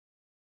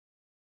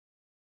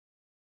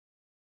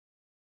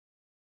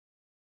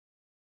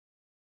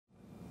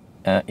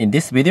In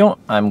this video,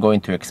 I'm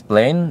going to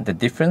explain the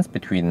difference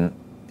between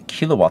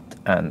kilowatt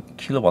and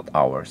kilowatt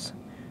hours.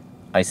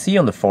 I see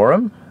on the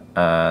forum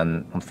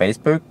and on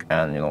Facebook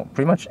and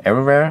pretty much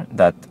everywhere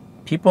that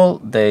people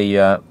they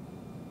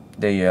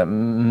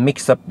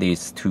mix up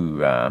these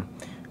two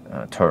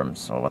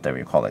terms, or whatever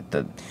you call it.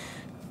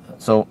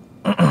 So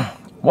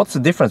what's the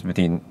difference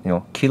between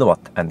kilowatt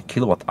and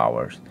kilowatt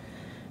hours?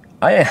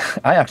 I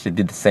actually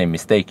did the same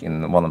mistake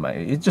in one of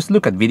my. Just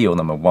look at video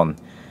number 1.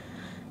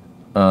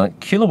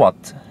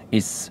 Kilowatt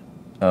is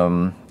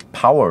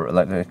power,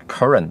 like the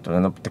current,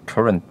 the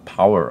current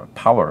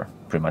power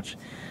pretty much.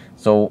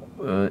 So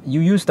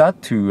you use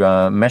that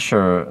to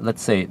measure,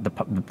 let's say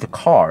the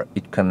car.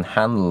 It can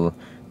handle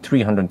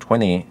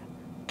 320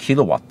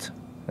 kilowatt.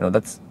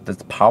 That's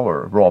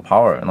power, raw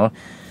power.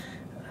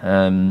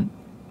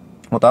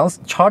 What else?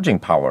 Charging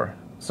power.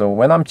 So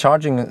when I'm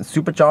charging,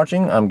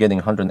 supercharging, I'm getting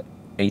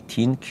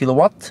 118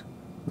 kilowatt.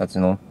 That's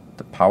the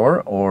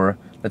power. Or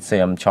let's say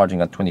I'm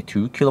charging at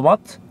 22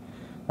 kilowatt.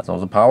 That's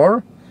also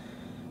power.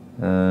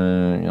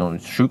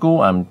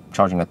 Shuko, I'm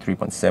charging at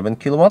 3.7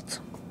 kilowatt.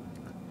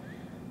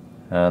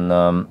 And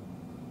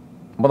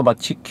what about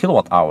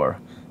kilowatt hour?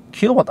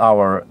 Kilowatt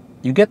hour,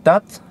 you get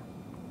that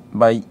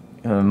by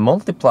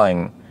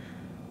multiplying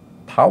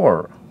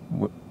power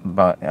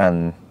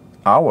and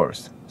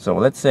hours. So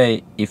let's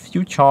say if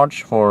you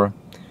charge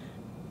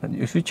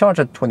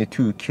at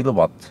 22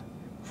 kilowatt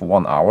for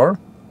 1 hour,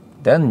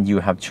 then you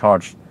have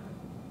charged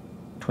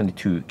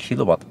 22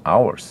 kilowatt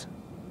hours.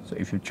 So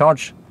if you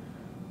charge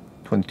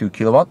 22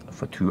 kilowatt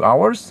for 2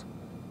 hours,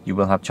 you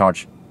will have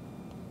charged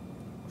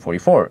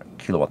 44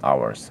 kilowatt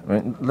hours. I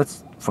mean,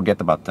 let's forget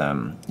about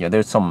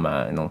there's some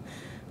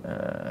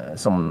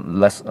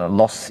less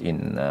loss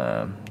in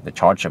the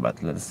charger,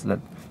 but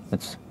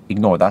let's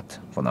ignore that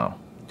for now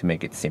to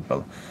make it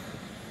simple.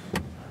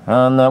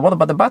 And what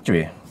about the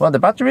battery? Well, the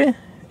battery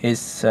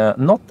is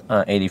not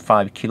an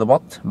 85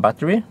 kilowatt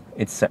battery.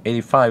 It's an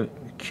 85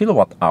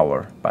 kilowatt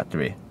hour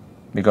battery,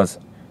 because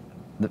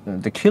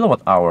the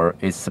kilowatt hour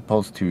is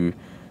supposed to,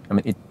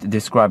 it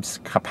describes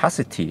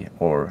capacity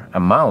or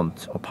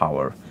amount of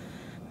power.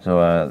 So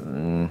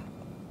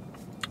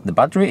the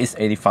battery is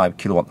 85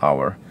 kilowatt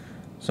hour.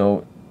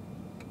 So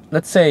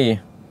let's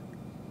say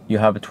you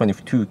have a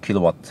 22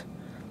 kilowatt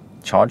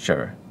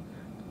charger,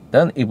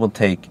 then it will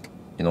take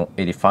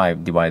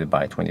 85 divided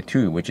by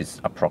 22, which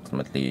is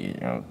approximately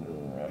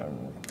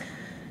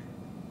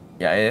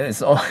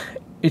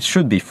it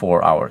should be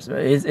 4 hours.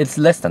 It's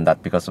less than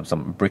that because of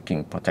some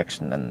braking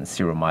protection and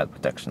 0 mile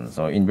protection.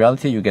 So in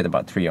reality, you get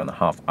about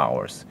 3.5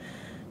 hours.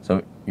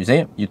 So you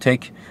see, you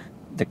take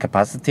the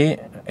capacity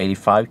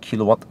 85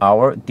 kilowatt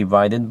hour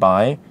divided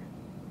by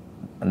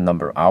a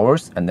number of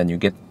hours, and then you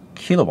get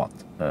kilowatt,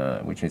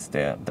 which is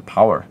the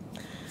power.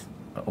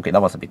 Okay,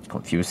 that was a bit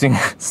confusing.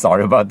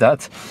 Sorry about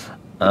that.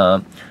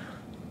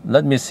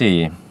 Let me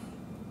see.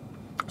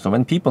 So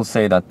when people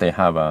say that they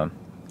have a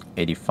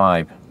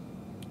 85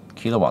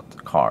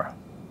 kilowatt car,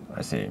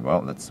 I say,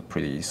 well, that's a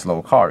pretty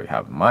slow car you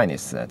have. Mine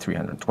is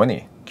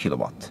 320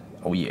 kilowatt.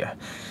 Oh yeah.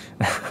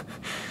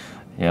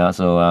 Yeah.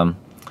 So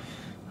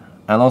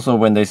and also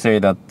when they say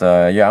that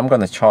I'm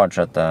gonna charge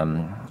at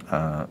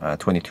a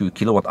 22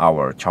 kilowatt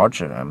hour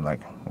charger, I'm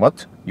like,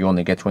 what? You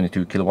only get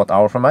 22 kilowatt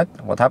hour from it?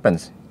 What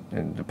happens?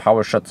 The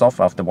power shuts off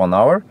after 1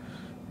 hour,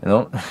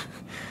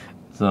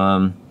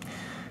 So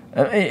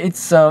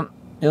it's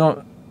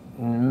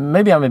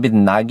maybe I'm a bit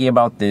naggy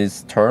about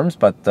these terms,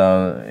 but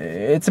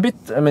it's a bit.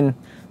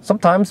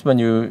 Sometimes when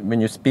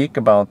you speak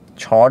about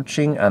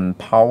charging and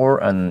power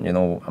and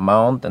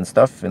amount and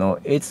stuff,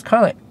 it's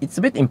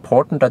a bit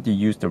important that you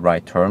use the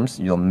right terms.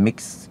 You don't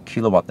mix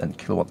kilowatt and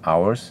kilowatt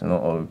hours,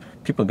 or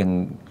people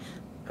can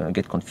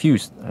get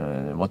confused.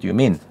 What do you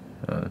mean?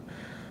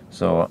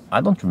 So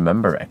I don't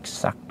remember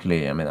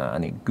exactly.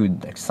 Any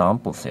good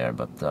examples here,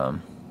 but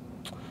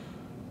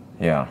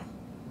yeah.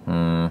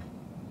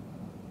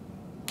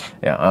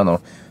 Yeah, I don't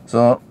know.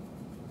 So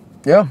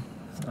yeah,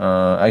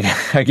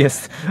 I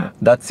guess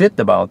that's it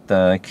about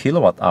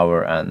kilowatt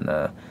hour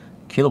and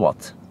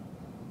kilowatt.